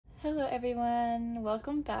Hello everyone,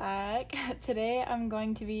 welcome back. Today I'm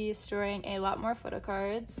going to be storing a lot more photo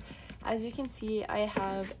cards. As you can see, I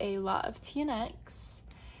have a lot of TNX,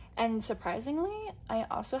 and surprisingly, I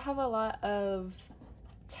also have a lot of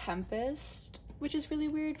Tempest, which is really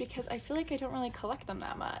weird because I feel like I don't really collect them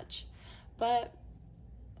that much, but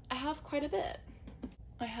I have quite a bit.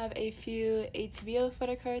 I have a few atbo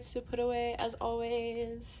photo cards to put away as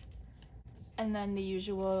always. And then the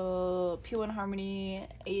usual P1 Harmony,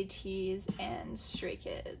 ateez, and Stray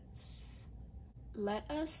Kids. Let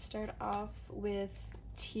us start off with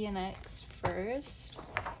TNX first.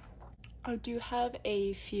 I do have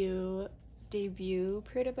a few debut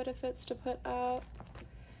Creative Benefits to put out.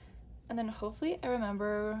 And then hopefully I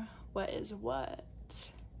remember what is what.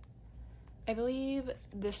 I believe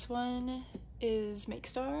this one is Make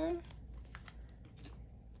Star.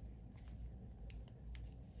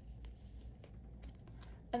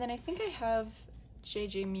 And then I think I have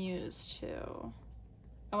JJ Muse too.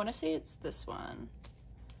 I want to say it's this one.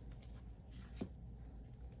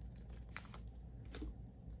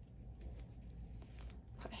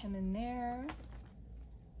 Put him in there.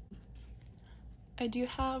 I do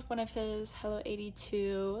have one of his Hello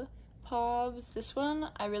 82 pobs. This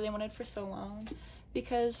one I really wanted for so long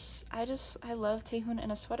because I love Taehoon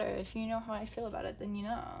in a sweater. If you know how I feel about it, then you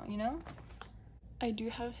know? I do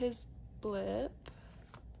have his Blip.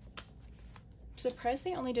 Surprised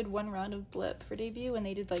they only did one round of Blip for debut when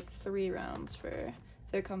they did like 3 rounds for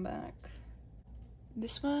their comeback.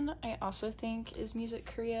 This one I also think is Music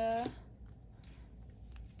Korea.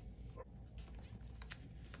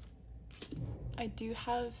 I do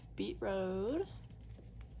have Beat Road.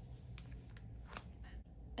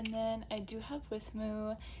 And then I do have With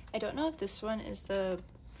Moo. I don't know if this one is the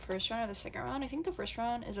first round or the second round. I think the first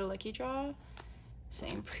round is a lucky draw, so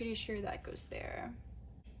I'm pretty sure that goes there.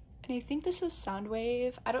 And I think this is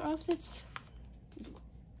Soundwave. I don't know if it's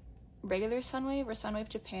regular Soundwave or Soundwave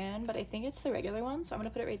Japan, but I think it's the regular one, so I'm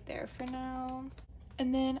gonna put it right there for now.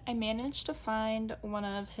 And then I managed to find one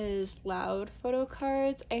of his Loud photo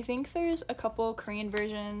cards. I think there's a couple Korean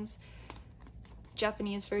versions,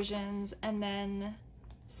 Japanese versions, and then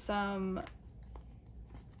some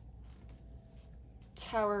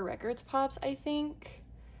Tower Records pops, I think.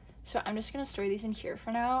 So I'm just gonna store these in here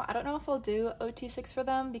for now. I don't know if I'll do OT6 for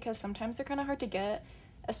them because sometimes they're kind of hard to get,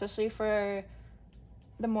 especially for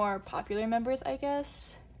the more popular members, I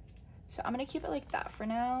guess. So I'm gonna keep it like that for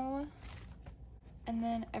now. And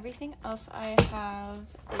then everything else I have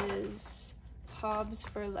is Hobbs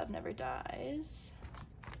for Love Never Dies.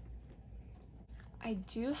 I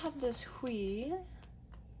do have this Hui.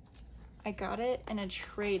 I got it in a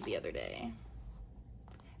trade the other day.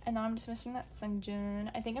 And now I'm just missing that Sungjun.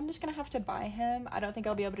 I think I'm just gonna have to buy him. I don't think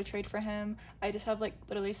I'll be able to trade for him. I just have like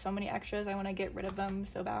literally so many extras. I want to get rid of them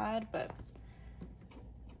so bad, but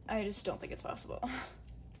I just don't think it's possible.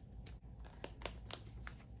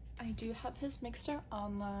 I do have his Mixer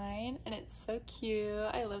online and it's so cute.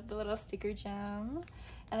 I love the little sticker gem.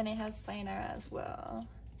 And then he has Sayonara as well.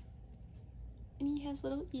 And he has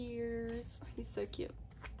little ears. He's so cute.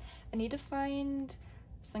 I need to find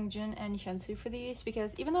Sungjun and Hyunsu for these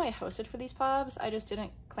because even though I hosted for these pobs, I just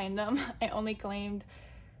didn't claim them. I only claimed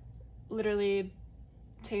literally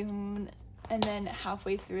Taehoon and then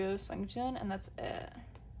halfway through Sungjun, and that's it.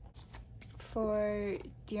 For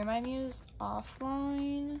Dear My Muse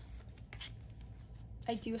offline,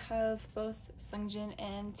 I do have both Sungjun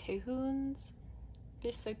and Taehoons.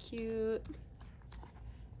 They're so cute.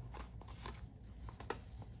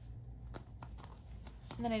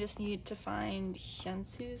 And then I just need to find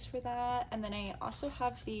Hyunsu's for that. And then I also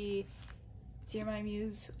have the Dear My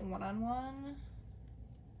Muse one-on-one,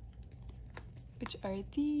 which are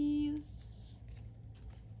these.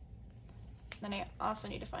 And then I also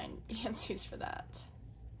need to find Hyunsu's for that.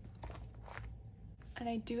 And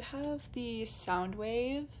I do have the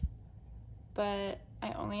Soundwave, but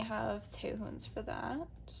I only have Taehoon's for that.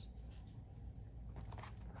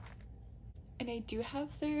 And I do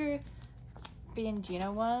have their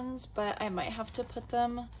Bandina ones, but I might have to put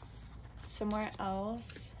them somewhere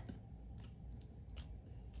else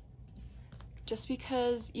just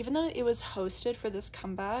because even though it was hosted for this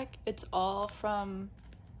comeback, it's all from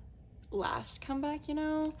last comeback, you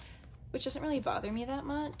know, which doesn't really bother me that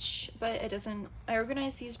much, but it doesn't. I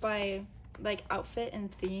organize these by like outfit and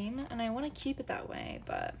theme and I want to keep it that way,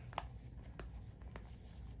 but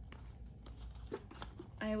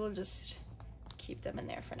I will just keep them in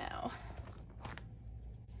there for now.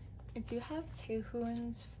 I do have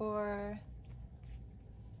Taehoon's for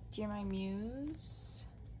Dear My Muse.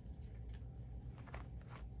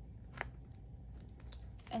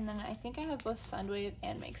 And then I think I have both Soundwave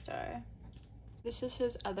and Makestar. This is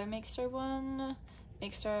his other Makestar one,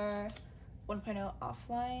 Makestar 1.0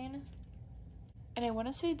 offline. And I want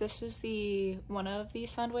to say this is the one of the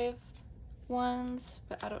Soundwave ones,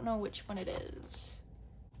 but I don't know which one it is.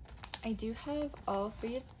 I do have all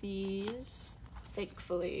three of these,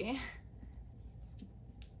 thankfully.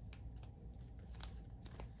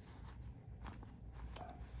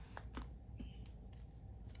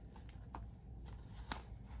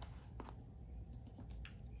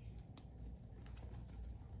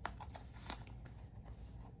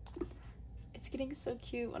 It's getting so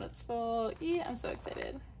cute when it's full. Yeah, I'm so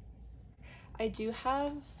excited. I do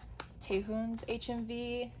have Taehoon's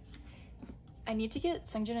HMV. I need to get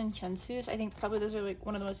Seungjin and Hyunsu's. I think probably those are like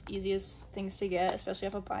one of the most easiest things to get, especially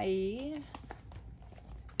off of Bai.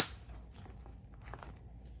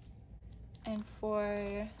 And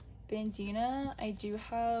for Bandina, I do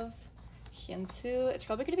have Hyunsu. It's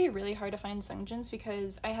probably going to be really hard to find Seungjin's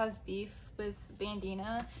because I have beef with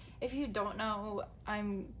Bandina. If you don't know,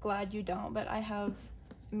 I'm glad you don't, but I have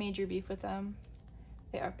major beef with them.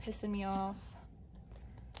 They are pissing me off.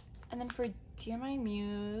 And then for Dear My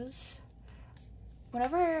Muse,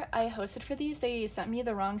 whenever I hosted for these, they sent me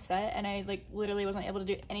the wrong set and I like literally wasn't able to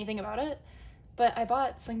do anything about it. But I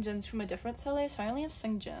bought Seungjin's from a different seller, so I only have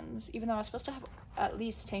Seungjin's, even though I was supposed to have at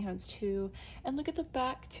least Taehoon's too. And look at the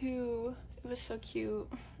back too. It was so cute.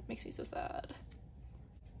 It makes me so sad.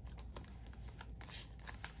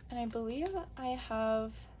 And I believe I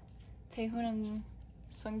have Taehoon and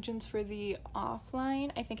Seungjin's for the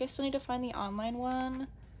offline. I think I still need to find the online one.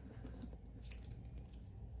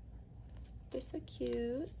 They're so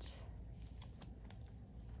cute.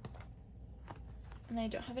 And I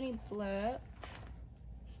don't have any blip.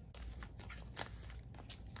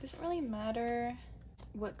 Doesn't really matter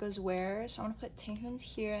what goes where, so I want to put Taehoon's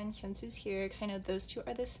here and Hyunsu's here because I know those two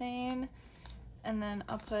are the same. And then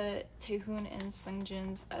I'll put Taehoon and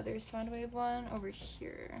Seungjin's other Soundwave one over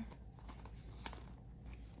here.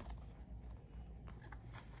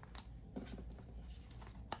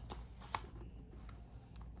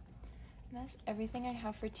 And that's everything I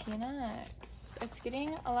have for TNX. It's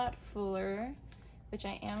getting a lot fuller, which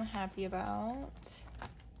I am happy about.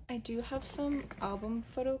 I do have some album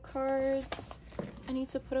photo cards I need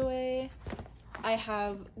to put away. I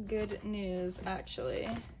have good news, actually.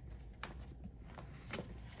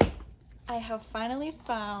 I have finally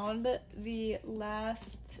found the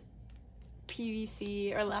last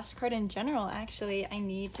PVC, or last card in general, actually, I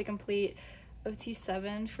need to complete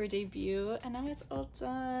OT7 for debut, and now it's all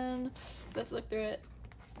done. Let's look through it.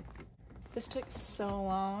 This took so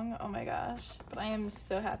long, oh my gosh, but I am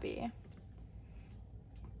so happy.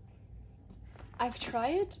 I've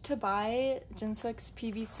tried to buy Jinsook's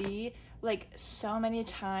PVC like so many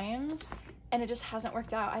times, and it just hasn't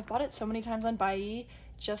worked out. I've bought it so many times on Bai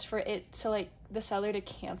just for it to like the seller to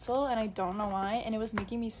cancel, and I don't know why, and it was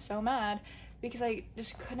making me so mad because I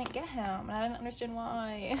just couldn't get him and I didn't understand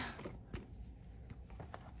why.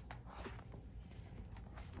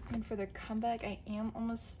 And for their comeback, I am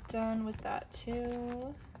almost done with that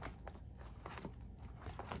too.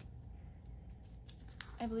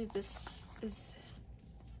 I believe this is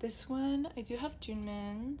this one. I do have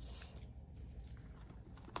Junmin's.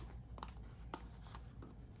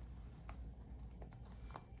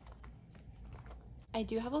 I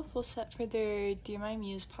do have a full set for their Dear My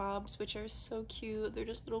Muse pops, which are so cute. They're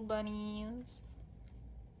just little bunnies.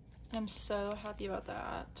 And I'm so happy about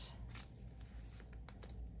that.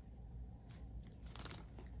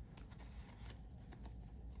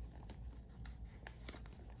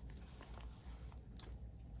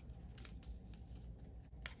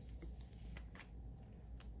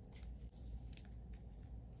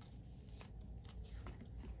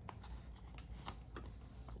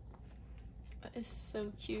 Is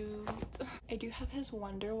so cute. I do have his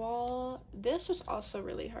Wonderwall. This was also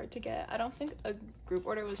really hard to get. I don't think a group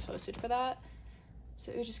order was hosted for that,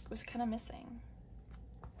 so it just was kind of missing.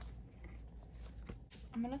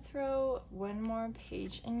 I'm gonna throw one more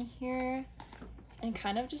page in here and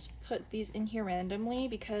kind of just put these in here randomly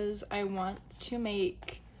because I want to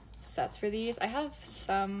make sets for these. I have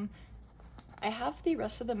the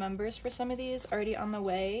rest of the members for some of these already on the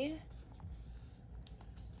way.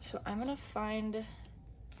 So I'm gonna find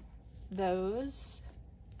those.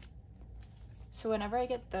 So whenever I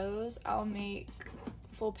get those, I'll make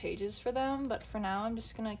full pages for them, but for now I'm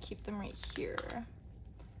just gonna keep them right here.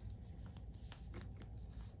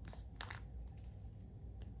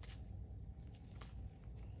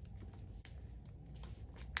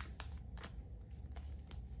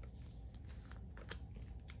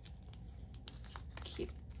 Just keep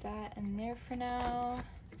that in there for now.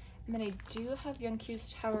 And then I do have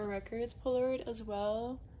Youngkyu's Tower Records Polaroid as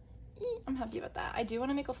well. I'm happy about that. I do want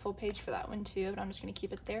to make a full page for that one too, but I'm just going to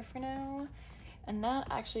keep it there for now. And that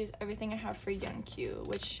actually is everything I have for Youngkyu,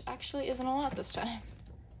 which actually isn't a lot this time.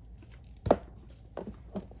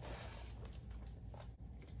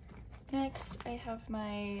 Next, I have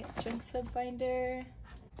my junk sub binder.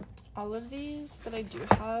 All of these that I do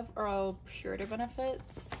have are all Purity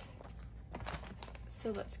benefits.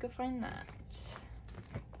 So let's go find that.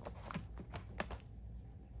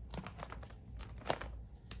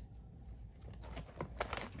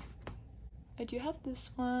 I do have this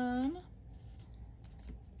one.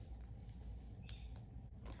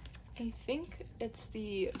 I think it's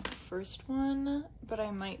the first one, but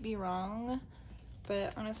I might be wrong.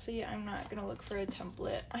 But honestly, I'm not gonna look for a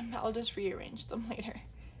template. I'll just rearrange them later.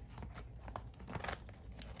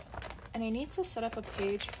 And I need to set up a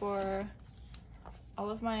page for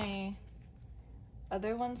all of my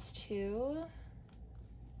other ones too.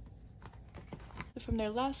 So from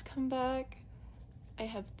their last comeback, I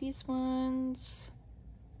have these ones.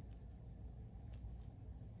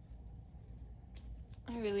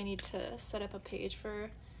 I really need to set up a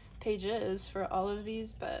pages for all of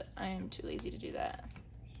these, but I am too lazy to do that.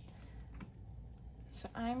 So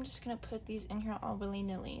I'm just gonna put these in here all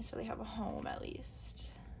willy-nilly so they have a home at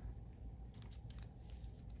least.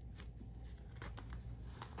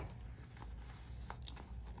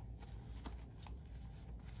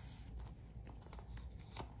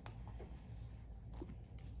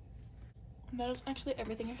 That is actually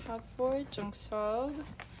everything I have for junk sub.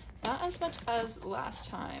 Not as much as last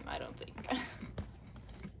time, I don't think.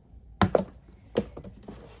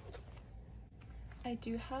 I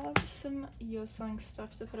do have some Yosung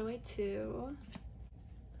stuff to put away too.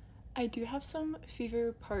 I do have some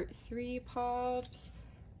Fever Part 3 pops.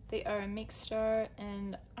 They are a Make Star,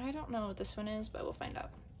 and I don't know what this one is, but we'll find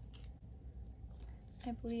out.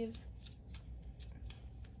 I believe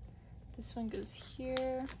this one goes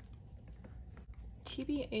here.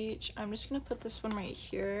 TBH, I'm just gonna put this one right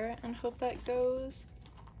here and hope that goes.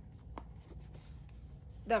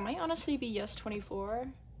 That might honestly be Yes 24,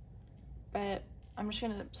 but I'm just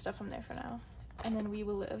gonna stuff them there for now, and then we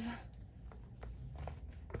will live.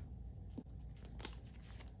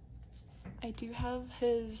 I do have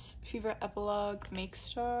his Fever Epilogue Make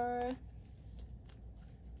Star,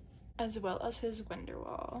 as well as his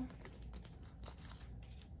Wonderwall.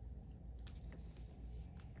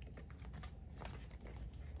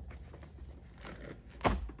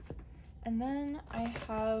 And then I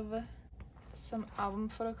have some album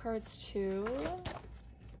photo cards too.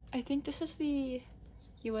 I think this is the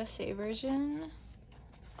USA version,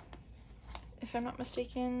 if I'm not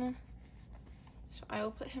mistaken. So I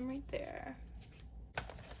will put him right there.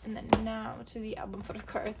 And then now to the album photo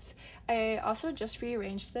cards. I also just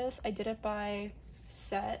rearranged this. I did it by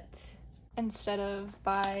set instead of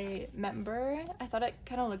by member. I thought it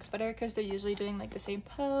kind of looks better because they're usually doing like the same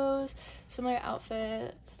pose, similar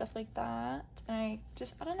outfit, stuff like that. And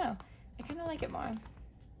I don't know, I kind of like it more.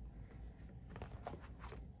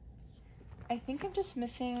 I think I'm just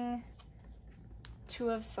missing 2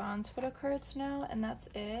 of San's photo cards now, and that's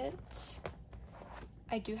it.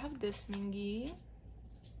 I do have this Mingi.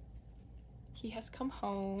 He has come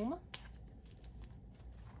home.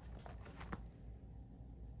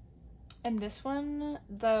 And this one,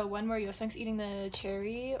 the one where Yosung's eating the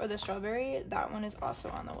cherry or the strawberry, that one is also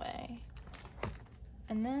on the way.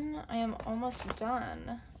 And then I am almost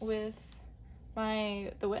done with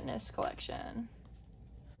the Witness collection.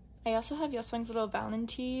 I also have Yosung's little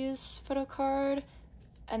Valentine's photo card,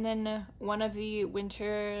 and then one of the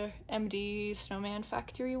Winter MD Snowman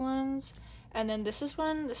Factory ones. And then this is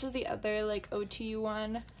the other like OTU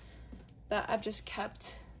one that I've just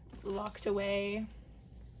kept locked away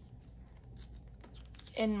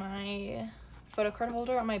in my photo card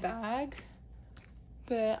holder on my bag.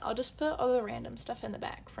 But I'll just put all the random stuff in the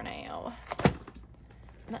bag for now.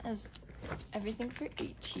 And that is everything for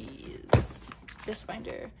ateez. This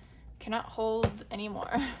binder cannot hold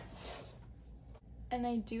anymore. And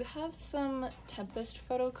I do have some Tempest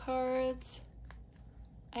photo cards.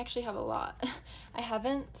 I actually have a lot. I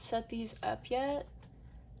haven't set these up yet.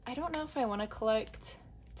 I don't know if I want to collect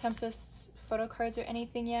Tempest's photo cards or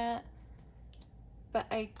anything yet, but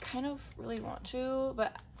I kind of really want to.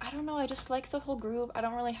 But I don't know, I just like the whole group. I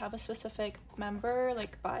don't really have a specific member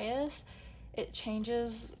like bias. It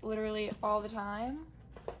changes literally all the time,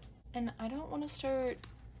 and I don't want to start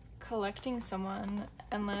collecting someone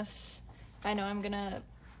unless I know I'm gonna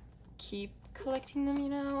keep collecting them, you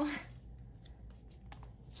know?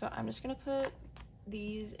 So I'm just gonna put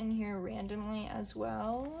these in here randomly as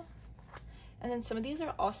well. And then some of these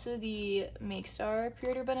are also the Make Star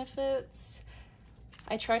pre-order benefits.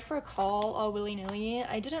 I tried for a call all willy-nilly.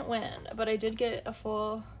 I didn't win, but I did get a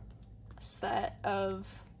full set of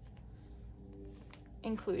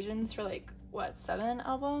inclusions for like, what, 7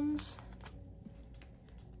 albums?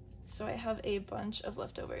 So I have a bunch of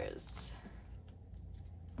leftovers.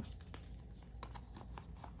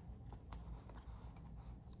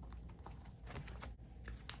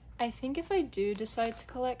 I think if I do decide to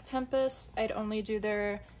collect Tempest, I'd only do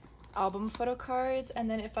their album photo cards, and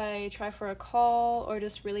then if I try for a call or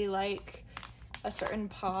just really like a certain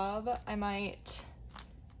pop, I might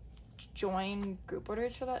join group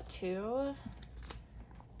orders for that too,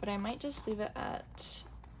 but I might just leave it at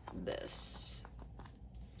this.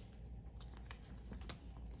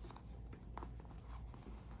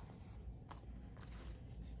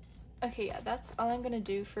 Okay, yeah, that's all I'm gonna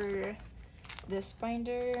do for this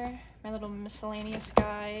binder, my little miscellaneous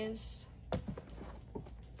guys.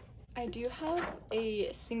 I do have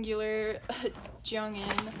a singular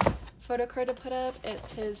Jongin photo card to put up.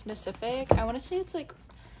 It's his Pacific. I want to say it's like,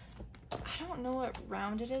 I don't know what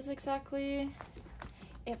round it is exactly.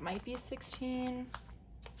 It might be 16.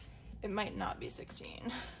 It might not be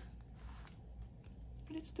 16.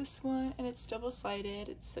 But it's this one, and it's double-sided.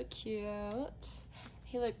 It's so cute.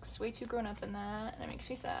 He looks way too grown up in that, and it makes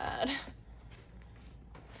me sad.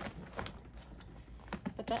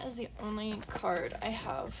 But that is the only card I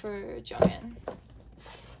have for Jongin.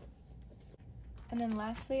 And then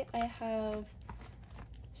lastly, I have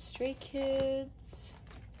Stray Kids.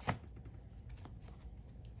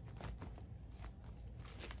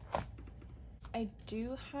 I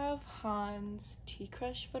do have Han's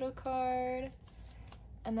T-Crush photo card.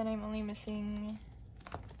 And then I'm only missing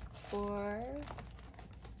 4.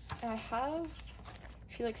 And I have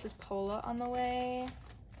Felix's Pola on the way.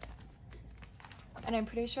 And I'm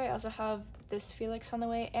pretty sure I also have this Felix on the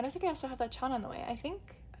way. And I think I also have that Chan on the way. I think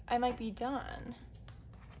I might be done.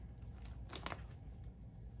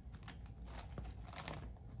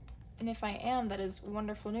 And if I am, that is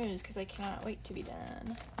wonderful news because I cannot wait to be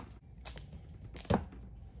done.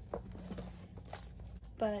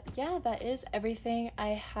 But yeah, that is everything I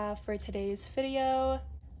have for today's video.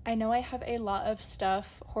 I know I have a lot of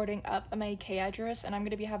stuff hoarding up at my K address, and I'm going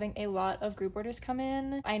to be having a lot of group orders come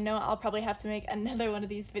in. I know I'll probably have to make another one of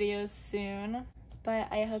these videos soon, but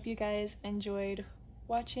I hope you guys enjoyed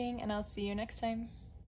watching, and I'll see you next time.